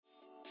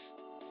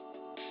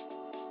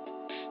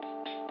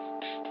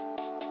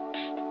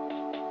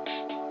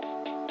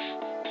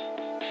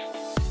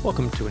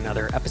Welcome to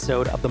another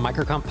episode of the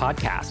MicroConf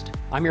podcast.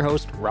 I'm your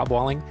host, Rob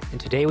Walling, and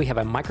today we have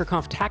a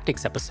MicroConf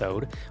Tactics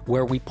episode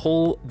where we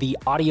pull the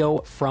audio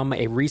from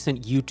a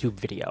recent YouTube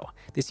video.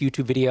 This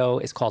YouTube video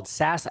is called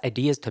SaaS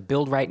Ideas to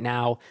Build Right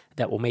Now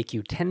that will make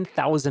you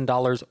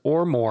 $10,000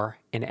 or more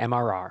in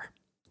MRR.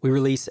 We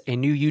release a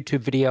new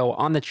YouTube video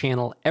on the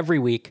channel every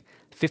week,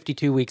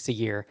 52 weeks a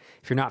year.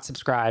 If you're not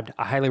subscribed,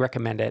 I highly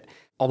recommend it.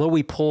 Although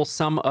we pull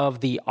some of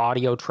the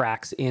audio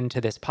tracks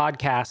into this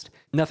podcast,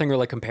 nothing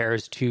really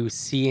compares to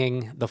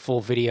seeing the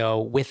full video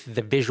with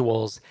the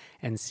visuals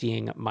and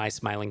seeing my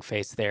smiling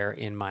face there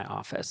in my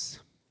office.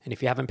 And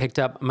if you haven't picked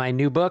up my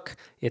new book,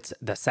 it's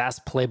the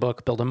SaaS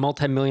Playbook, Build a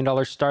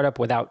Multi-million-dollar Startup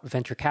Without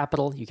Venture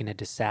Capital. You can head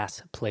to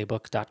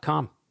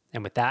saasplaybook.com.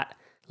 And with that,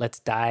 let's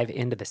dive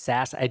into the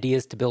SaaS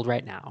ideas to build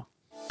right now.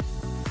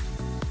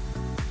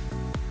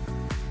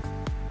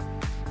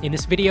 In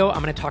this video,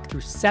 I'm going to talk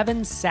through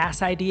 7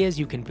 SaaS ideas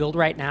you can build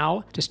right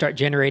now to start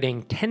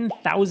generating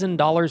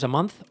 $10,000 a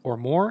month or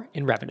more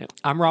in revenue.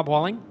 I'm Rob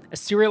Walling, a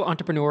serial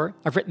entrepreneur.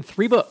 I've written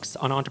 3 books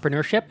on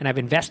entrepreneurship, and I've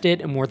invested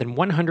in more than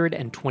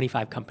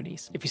 125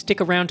 companies. If you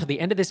stick around till the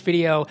end of this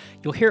video,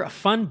 you'll hear a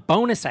fun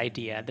bonus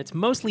idea that's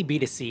mostly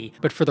B2C,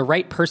 but for the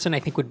right person, I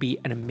think would be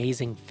an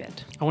amazing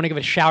fit. I want to give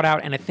a shout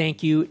out and a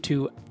thank you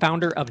to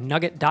founder of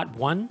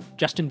Nugget.one,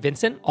 Justin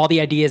Vincent. All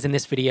the ideas in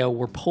this video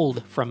were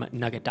pulled from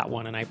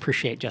Nugget.one, and I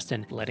appreciate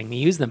Justin letting me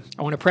use them.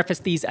 I want to preface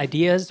these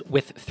ideas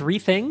with 3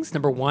 things.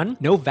 Number 1,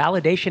 no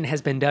validation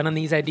has been done on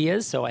these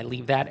ideas, so I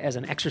leave that as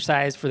an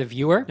exercise for the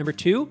viewer. Number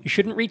 2, you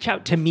shouldn't reach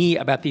out to me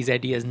about these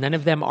ideas. None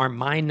of them are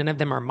mine. None of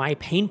them are my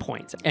pain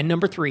points. And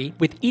number 3,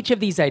 with each of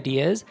these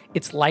ideas,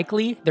 it's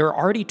likely there are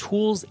already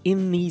tools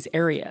in these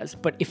areas,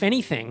 but if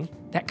anything,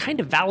 that kind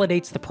of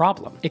validates the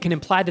problem. It can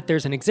imply that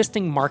there's an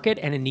existing market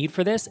and a need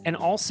for this, and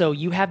also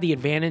you have the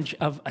advantage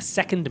of a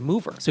second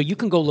mover. So you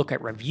can go look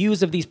at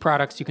reviews of these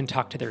products, you can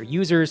talk to their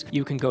users,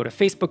 you can go to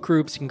Facebook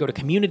groups, you can go to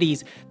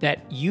communities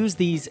that use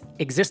these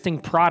existing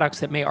products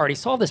that may already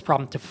solve this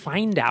problem to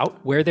find out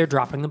where they're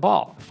dropping the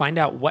ball, find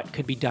out what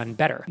could be done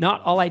better.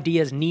 Not all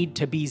ideas need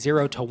to be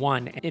 0 to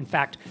 1. In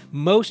fact,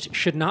 most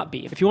should not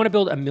be. If you want to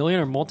build a million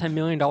or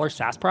multi-million-dollar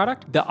SaaS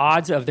product, the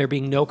odds of there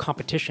being no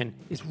competition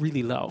is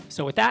really low.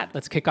 So with that,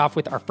 let's kick off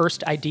with our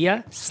first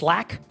idea,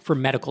 Slack for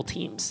medical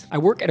teams. I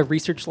work at a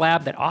research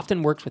lab that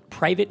often works with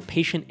private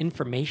patient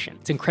information.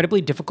 It's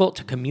incredibly difficult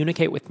to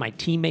communicate with my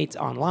teammates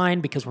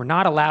online because we're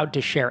not allowed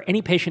to share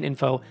any patient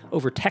info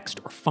over text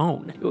or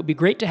phone. It would be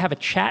great to have a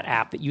chat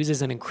app that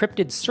uses an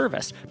encrypted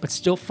service but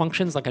still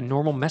functions like a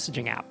normal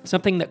messaging app,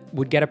 something that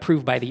would get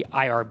approved by the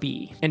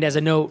IRB. And as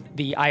a note,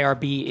 the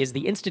IRB is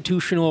the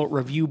Institutional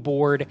Review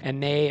Board,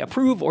 and they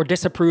approve or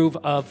disapprove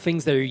of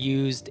things that are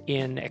used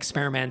in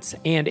experiments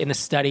and in the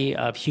study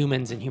of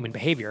humans and human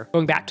behavior.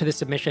 Going back to the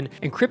submission,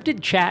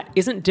 encrypted chat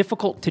isn't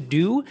difficult to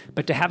do,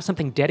 but to have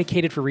something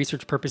dedicated for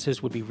research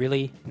purposes would be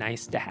really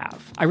nice to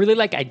have. I really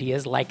like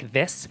ideas like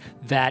this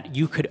that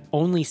you could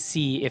only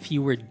see if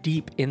you were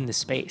deep in the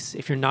space.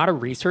 If you're not a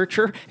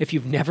researcher, if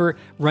you've never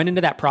run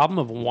into that problem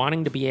of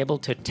wanting to be able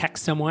to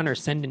text someone or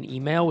send an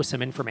email with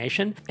some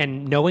information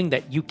and knowing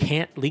that you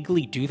can't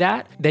legally do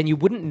that, then you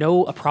wouldn't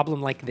know a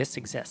problem like this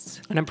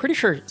exists. And I'm pretty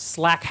sure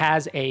Slack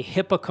has a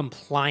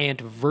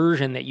HIPAA-compliant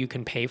version that you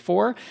can pay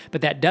for,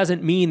 but that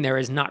doesn't mean there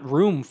is not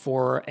room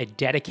for a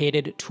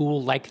dedicated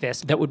tool like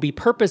this that would be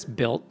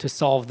purpose-built to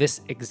solve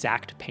this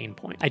exact pain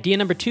point. Idea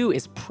number 2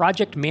 is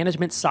project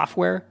management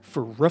software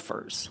for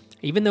roofers.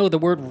 Even though the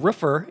word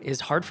roofer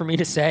is hard for me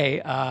to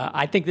say,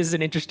 I think this is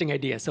an interesting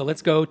idea. So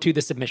let's go to the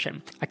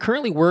submission. I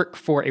currently work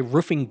for a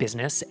roofing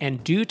business,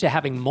 and due to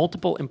having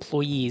multiple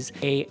employees,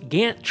 a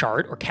Gantt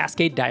chart or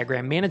cascade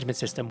diagram management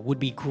system would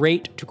be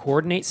great to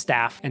coordinate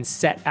staff and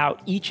set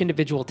out each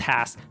individual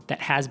task that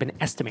has been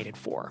estimated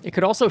for. It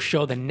could also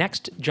show the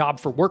next job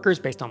for workers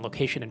based on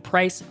location and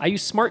price. I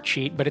use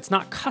Smartsheet, but it's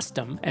not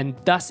custom, and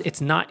thus it's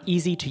not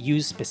easy to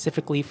use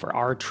specifically for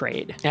our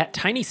trade. At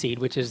TinySeed,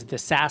 which is the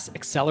SaaS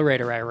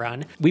accelerator I run,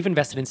 we've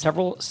invested in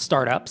several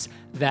startups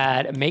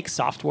that make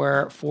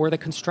software for the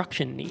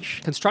construction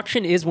niche.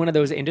 Construction is one of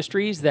those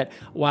industries that,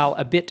 while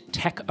a bit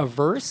tech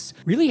averse,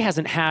 really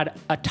hasn't had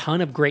a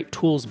ton of great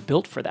tools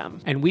built for them.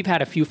 And we've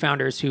had a few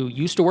founders who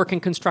used to work in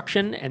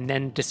construction and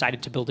then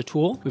decided to build a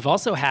tool. We've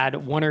also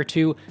had 1 or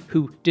 2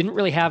 who didn't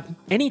really have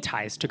any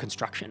ties to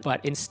construction,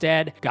 but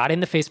instead got in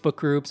the Facebook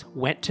groups,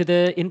 went to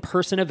the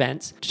in-person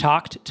events,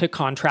 talked to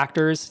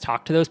contractors,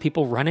 talked to those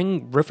people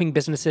running roofing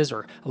businesses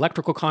or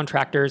electrical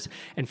contractors,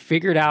 and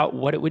figured out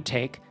what it would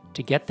take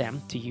to get them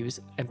to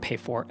use and pay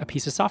for a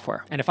piece of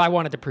software. And if I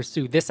wanted to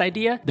pursue this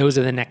idea, those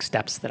are the next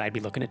steps that I'd be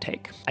looking to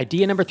take.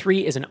 Idea number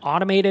 3 is an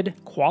automated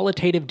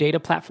qualitative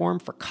data platform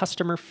for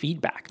customer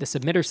feedback. The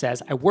submitter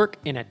says, I work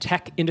in a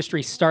tech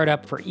industry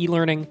startup for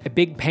e-learning. A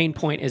big pain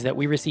point is that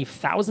we receive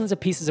thousands of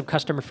pieces of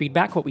customer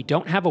feedback, but we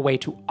don't have a way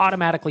to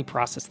automatically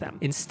process them.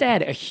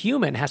 Instead, a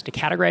human has to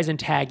categorize and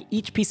tag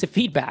each piece of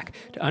feedback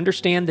to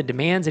understand the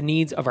demands and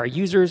needs of our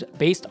users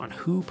based on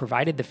who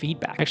provided the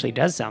feedback. Actually, it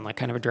does sound like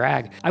kind of a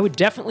drag. I would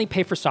definitely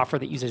currently pay for software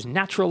that uses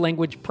natural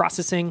language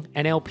processing,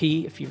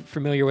 NLP, if you're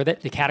familiar with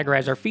it, to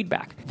categorize our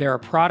feedback. There are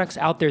products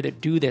out there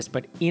that do this,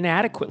 but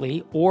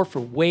inadequately or for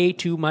way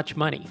too much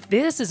money.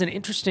 This is an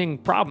interesting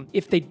problem.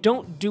 If they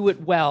don't do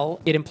it well,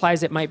 it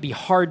implies it might be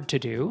hard to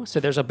do. So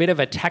there's a bit of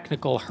a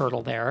technical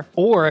hurdle there.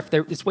 Or if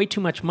it's way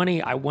too much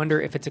money, I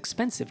wonder if it's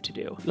expensive to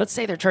do. Let's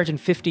say they're charging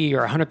 $50,000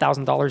 or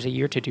 $100,000 a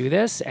year to do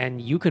this,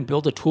 and you can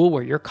build a tool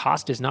where your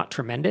cost is not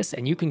tremendous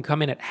and you can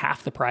come in at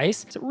half the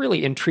price. It's a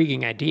really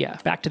intriguing idea.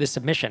 Back to the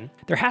submission.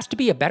 There has to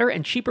be a better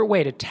and cheaper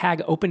way to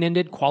tag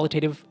open-ended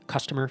qualitative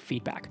customer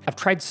feedback. I've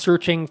tried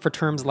searching for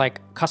terms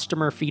like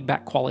customer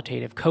feedback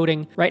qualitative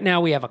coding. Right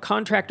now, we have a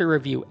contractor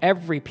review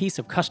every piece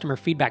of customer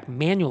feedback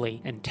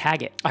manually and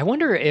tag it. I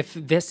wonder if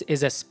this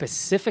is a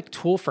specific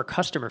tool for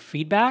customer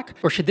feedback,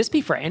 or should this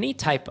be for any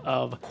type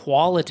of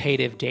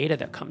qualitative data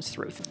that comes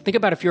through? Think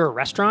about if you're a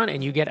restaurant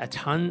and you get a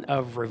ton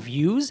of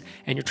reviews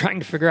and you're trying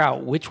to figure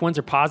out which ones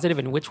are positive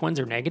and which ones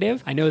are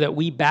negative. I know that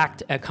we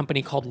backed a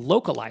company called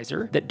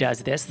Localizer that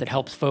does this, that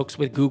helps folks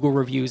with Google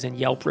reviews and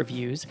Yelp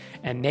reviews,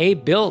 and they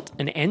built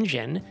an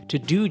engine to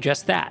do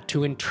just that,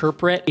 to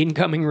interpret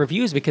incoming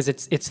reviews, because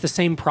it's the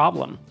same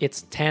problem.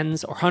 It's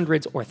tens or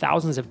hundreds or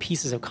thousands of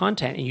pieces of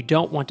content, and you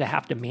don't want to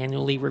have to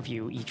manually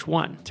review each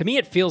one. To me,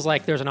 it feels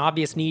like there's an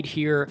obvious need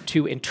here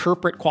to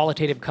interpret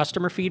qualitative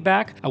customer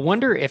feedback. I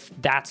wonder if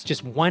that's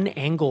just one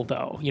angle,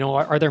 though.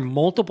 Are there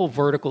multiple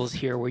verticals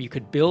here where you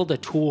could build a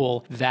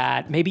tool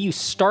that maybe you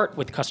start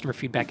with customer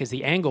feedback as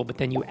the angle, but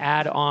then you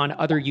add on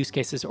other use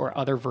cases or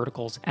other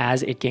verticals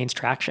as it gains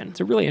traction? It's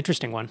a really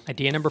interesting one.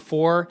 Idea number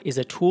 4 is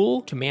a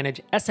tool to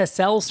manage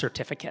SSL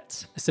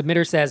certificates. The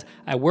submitter says,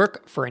 I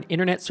work for an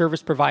internet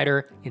service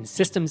provider in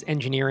systems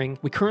engineering.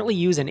 We currently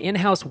use an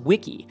in-house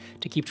wiki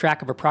to keep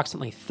track of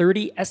approximately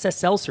 30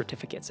 SSL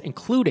certificates,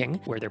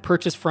 including where they're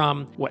purchased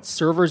from, what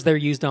servers they're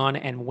used on,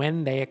 and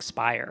when they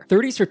expire.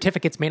 30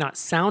 certificates may not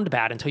sound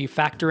bad until you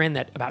factor in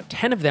that about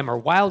 10 of them are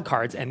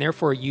wildcards and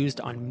therefore used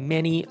on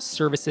many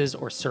services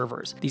or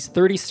servers. These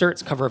 30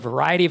 certs cover a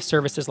variety of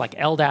services like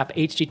LDAP,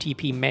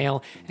 HTTP,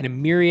 mail, and a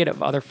myriad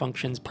of other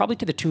functions, probably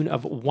to the tune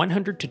of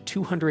 100 to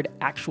 200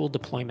 actual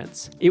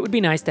deployments. It would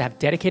be nice to have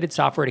dedicated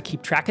software to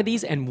keep track of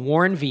these and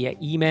warn via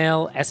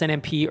email,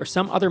 SNMP, or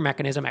some other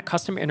mechanism at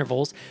custom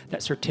intervals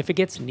that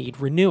certificates need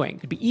renewing.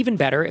 It'd be even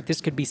better if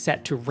this could be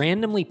set to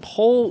randomly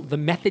poll the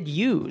method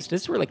used.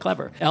 This is really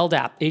clever.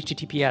 LDAP,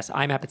 HTTPS,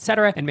 IMAP,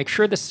 etc., and make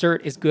sure the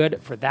cert is good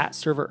for that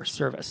server or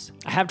service.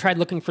 I have tried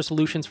looking for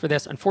solutions for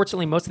this.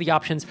 Unfortunately, most of the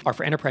options are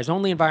for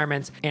enterprise-only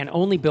environments and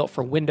only built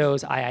for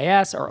Windows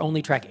IIS or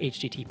only track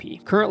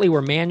HTTP. Currently,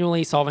 we're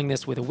manually solving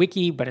this with a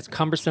wiki, but it's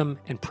cumbersome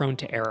and prone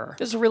to error.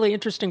 This is a really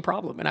interesting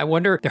problem, and I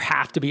wonder there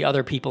have to be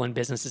other people and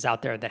businesses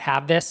out there that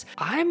have this.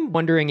 I'm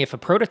wondering if a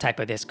prototype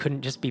of this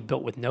couldn't just be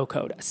built with no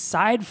code.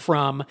 Aside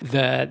from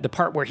the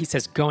part where he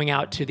says going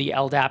out to the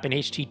LDAP and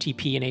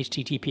HTTP and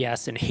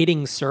HTTPS and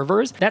hitting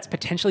servers, that's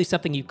potentially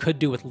something you could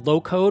do with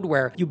low code,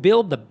 where you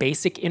build the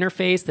basic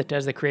interface that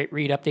does the create,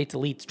 read, update,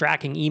 delete,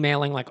 tracking,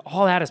 emailing, like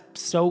all that is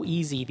so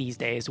easy these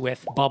days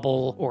with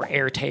Bubble or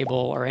Airtable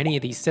or any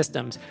of these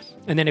systems.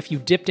 And then if you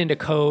dipped into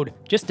code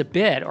just a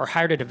bit or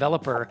hired a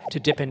developer to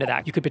dip into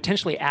that, you could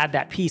potentially add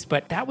that piece.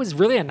 But that was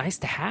really a nice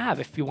to have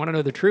if you want to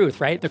know the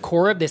truth, right? The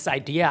core of this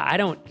idea, I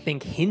don't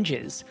think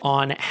hinges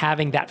on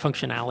having that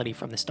functionality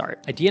from the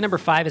start. Idea number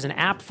 5 is an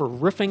app for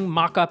roofing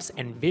mockups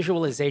and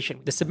visualization.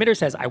 The submitter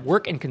says, I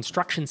work in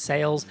construction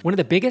sales. One of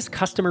the biggest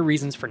customer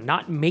reasons for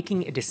not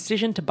making a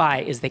decision to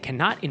buy is they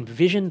cannot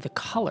envision the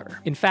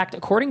color. In fact,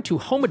 according to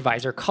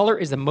HomeAdvisor, color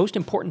is the most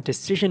important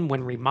decision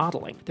when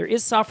remodeling. There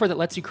is software that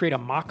lets you create a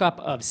mockup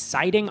of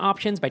siding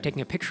options by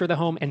taking a picture of the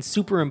home and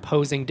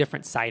superimposing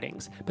different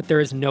sidings. But there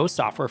is no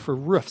software for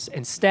roofs.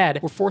 Instead,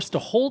 we're forced to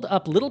hold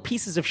up little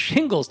pieces of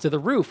shingles to the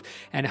roof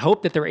and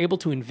hope that they're able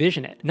to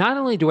envision it. Not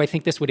only do I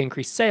think this would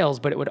increase sales,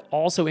 but it would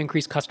also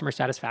increase customer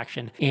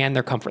satisfaction and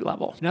their comfort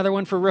level. Another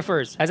one for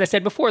roofers. As I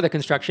said before, the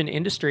construction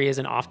industry is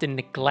an often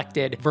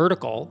neglected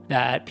vertical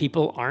that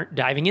people aren't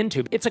diving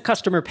into. It's a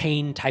customer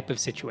pain type of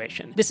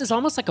situation. This is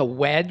almost like a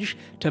wedge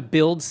to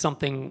build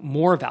something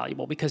more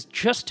valuable, because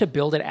just to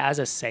build it as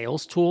a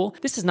sales tool,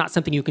 this is not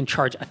something you can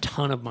charge a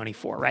ton of money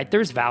for, right?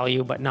 There's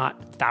value, but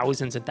not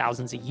thousands and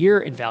thousands a year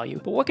in value.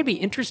 But what could be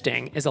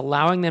interesting is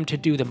allowing them to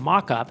do the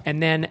mock-up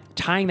and then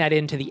tying that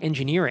into the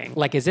engineering.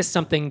 Like, is this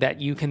something that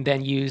you can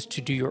then use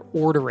to do your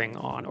ordering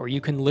on? Or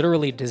you can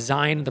literally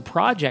design the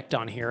project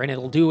on here and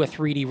it'll do a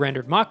 3D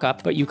rendered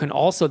mock-up, but you can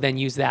also then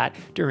use that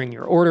during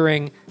your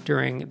ordering,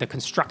 during the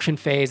construction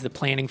phase, the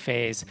planning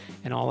phase,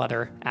 and all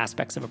other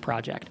aspects of a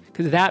project,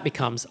 because that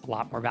becomes a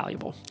lot more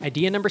valuable.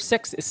 Idea number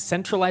 6 is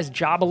centralized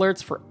job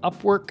alerts for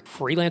Upwork,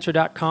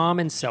 freelancer.com,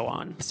 and so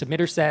on. The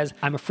submitter says,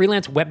 I'm a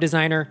freelance web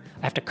designer.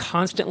 I have to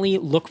constantly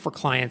look for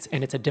clients,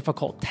 and it's a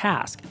difficult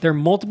task. There are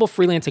multiple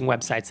freelancing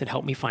websites that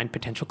help me find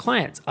potential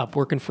clients.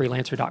 Upwork and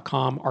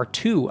freelancer.com are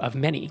 2 of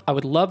many. I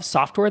would love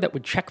software that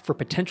would check for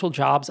potential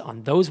jobs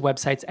on those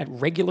websites at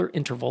regular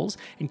intervals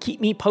and keep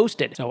me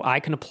posted so I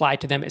can apply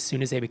to them as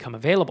soon as they become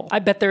available. I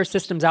bet there are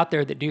systems out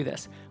there that do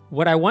this.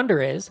 What I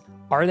wonder is,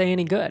 are they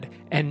any good?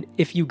 And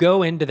if you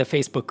go into the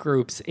Facebook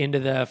groups, into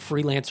the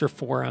freelancer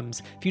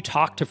forums, if you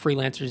talk to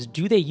freelancers,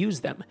 do they use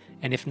them?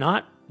 And if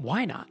not,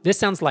 why not? This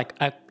sounds like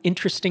an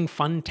interesting,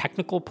 fun,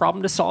 technical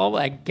problem to solve.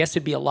 I guess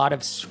it'd be a lot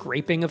of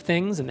scraping of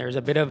things, and there's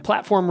a bit of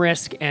platform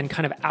risk and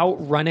kind of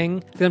outrunning,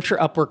 because I'm sure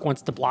Upwork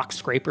wants to block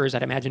scrapers.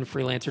 I'd imagine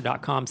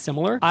freelancer.com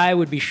similar. I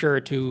would be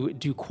sure to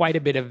do quite a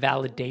bit of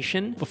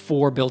validation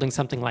before building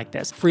something like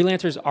this.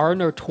 Freelancers are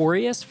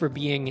notorious for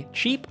being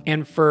cheap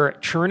and for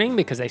churning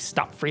because they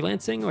stop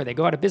freelancing or they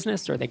go out of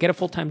business or they get a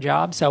full-time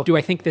job. So do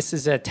I think this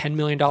is a $10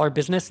 million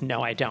business?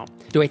 No, I don't.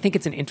 Do I think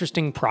it's an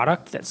interesting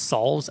product that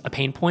solves a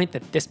pain point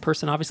that this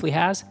person obviously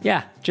has?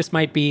 Yeah, just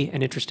might be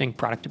an interesting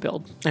product to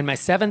build. And my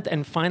seventh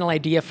and final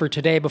idea for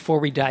today, before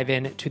we dive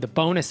into the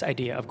bonus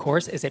idea, of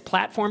course, is a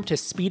platform to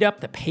speed up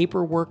the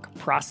paperwork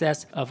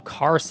process of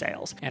car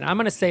sales. And I'm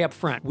going to say up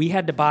front, we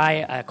had to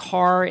buy a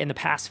car in the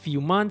past few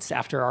months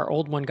after our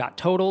old one got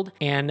totaled,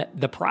 and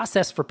the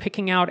process for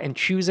picking out and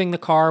choosing the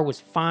car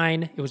was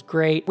fine. It was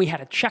great. We had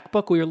a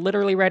checkbook. We were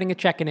literally writing a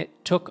check, and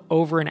it took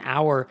over an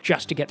hour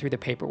just to get through the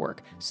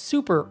paperwork.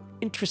 Super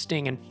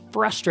interesting and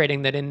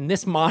frustrating that in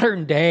this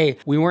modern day,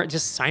 we weren't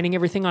just signing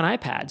everything on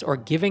iPads or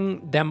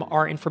giving them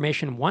our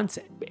information once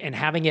and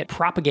having it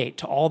propagate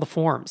to all the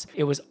forms.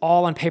 It was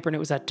all on paper, and it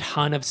was a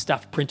ton of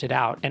stuff printed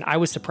out. And I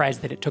was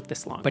surprised that it took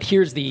this long. But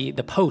here's the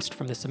post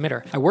from the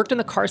submitter. I worked in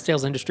the car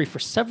sales industry for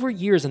several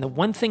years, and the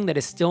one thing that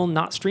is still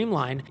not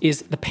streamlined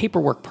is the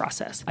paperwork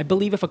process. I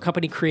believe if a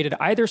company created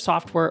either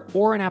software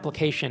or an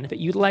application that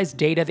utilized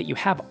data that you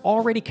have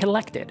already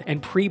collected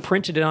and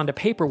pre-printed it onto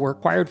paperwork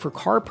required for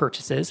car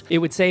purchases, it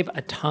would save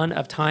a ton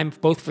of time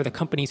both for the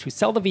companies who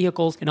sell the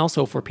vehicles and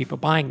also for people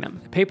buying them.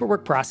 The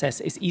paperwork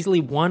process is easily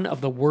one of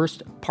the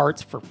worst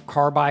parts for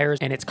car buyers,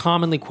 and it's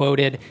commonly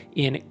quoted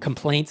in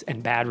complaints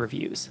and bad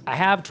reviews. I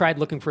have tried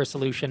looking for a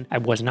solution. I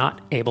was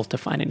not able to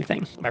find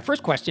anything. My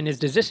first question is,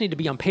 does this need to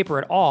be on paper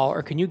at all,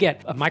 or can you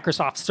get a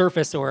Microsoft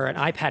Surface or an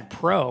iPad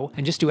Pro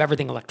and just do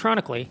everything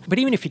electronically? But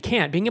even if you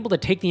can't, being able to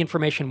take the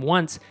information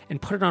once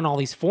and put it on all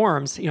these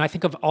forms, I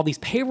think of all these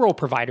payroll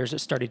providers that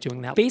started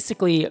doing that,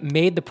 basically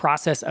made the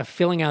process of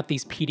filling out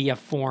these PDF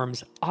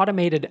forms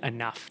automated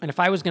enough. And if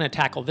I was going to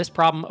tackle this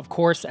problem, of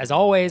course, as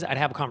always, I'd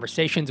have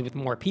conversations with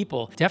more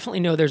people. Definitely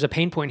know there's a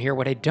pain point here.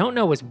 What I don't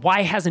know is,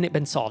 why hasn't it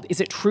been solved?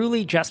 Is it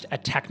truly just a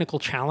technical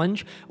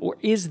challenge, or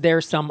is there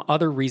some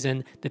other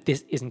reason that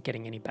this isn't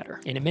getting any better?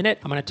 In a minute,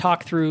 I'm going to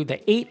talk through the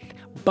 8th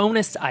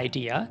bonus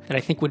idea that I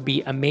think would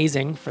be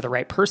amazing for the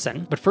right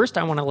person. But first,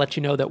 I want to let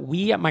you know that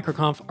we at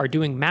MicroConf are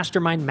doing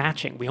mastermind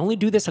matching. We only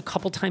do this a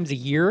couple times a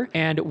year,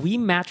 and we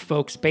match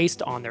folks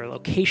based on their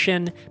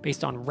location,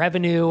 based on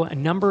revenue, a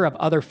number of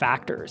other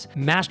factors.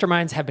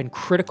 Masterminds have been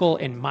critical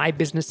in my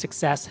business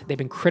success. They've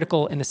been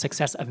critical in the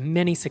success of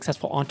many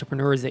successful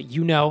entrepreneurs that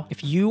you know.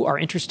 If you are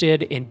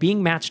interested in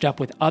being matched up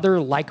with other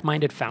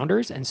like-minded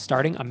founders and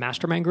starting a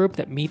mastermind group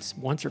that meets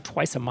once or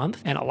twice a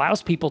month and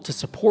allows people to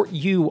support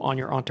you on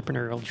your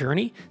entrepreneurial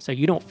journey so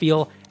you don't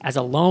feel as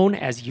alone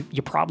as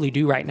you probably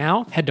do right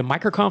now, head to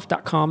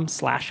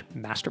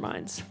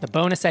microconf.com/masterminds. The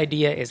bonus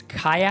idea is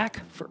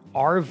kayak for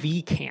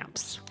RV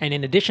camps. And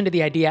in addition to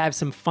the idea, I have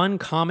some fun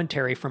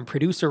commentary from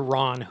producer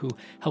Ron, who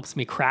helps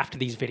me craft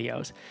these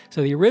videos.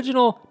 So the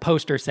original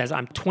poster says,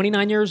 I'm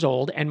 29 years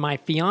old, and my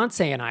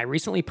fiance and I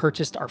recently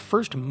purchased our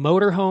first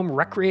motorhome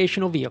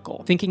recreational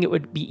vehicle. Thinking it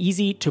would be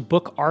easy to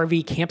book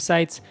RV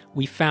campsites,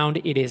 we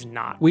found it is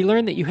not. We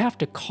learned that you have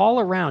to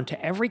call around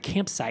to every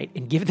campsite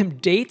and give them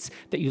dates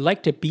that you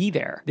like to be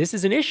there. This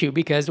is an issue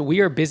because we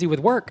are busy with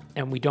work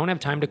and we don't have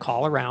time to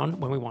call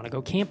around when we want to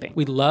go camping.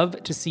 We'd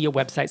love to see a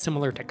website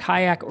similar to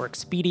Kayak or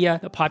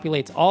Expedia that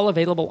populates all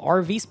available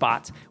RV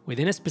spots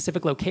within a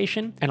specific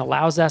location and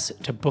allows us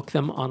to book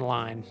them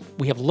online.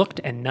 We have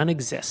looked and none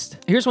exist.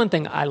 Here's one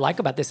thing I like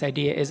about this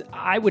idea is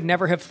I would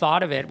never have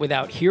thought of it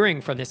without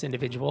hearing from this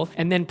individual.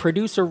 And then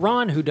producer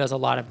Ron, who does a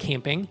lot of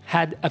camping,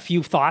 had a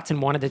few thoughts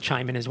and wanted to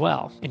chime in as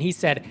well. And he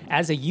said,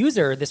 as a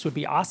user, this would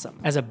be awesome.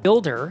 As a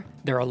builder,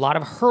 there are a lot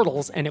of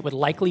hurdles and it would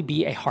likely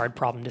be a hard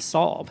problem to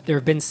solve. There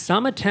have been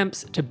some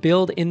attempts to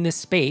build in this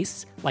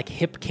space, like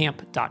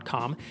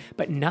hipcamp.com,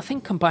 but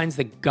nothing combines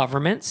the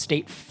government,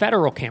 state,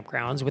 federal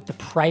campgrounds with the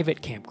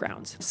private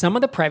campgrounds. Some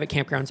of the private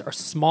campgrounds are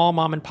small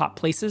mom and pop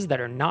places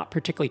that are not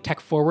particularly tech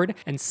forward,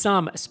 and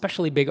some,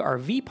 especially big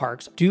RV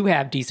parks, do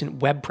have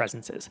decent web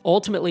presences.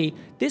 Ultimately,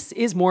 this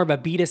is more of a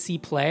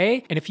B2C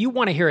play, and if you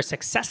want to hear a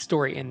success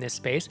story in this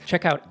space,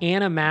 check out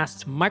Anna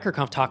Mast's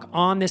MicroConf talk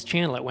on this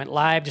channel. It went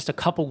live just a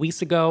couple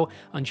weeks ago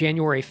on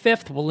January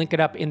 5th. We'll link it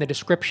up in the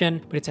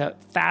description, but it's a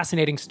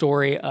fascinating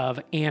story of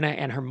Anna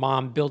and her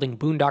mom building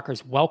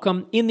Boondockers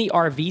Welcome in the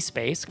RV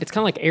space. It's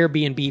kind of like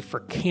Airbnb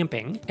for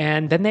camping,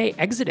 and then they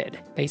exited.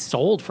 They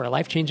sold for a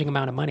life-changing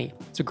amount of money.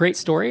 It's a great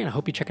story, and I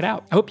hope you check it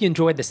out. I hope you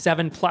enjoyed the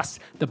 7 plus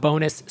the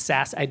bonus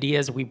SaaS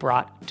ideas we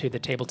brought to the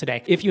table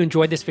today. If you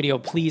enjoyed this video,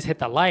 please hit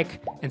the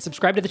like and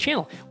subscribe to the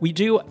channel. We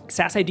do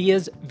SaaS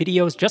ideas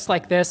videos just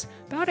like this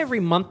about every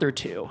month or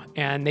two,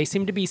 and they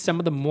seem to be some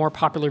of the more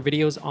popular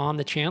videos on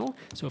the channel.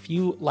 So if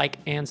you like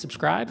and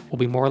subscribe, we'll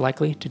be more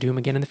likely to do them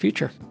again in the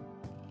future.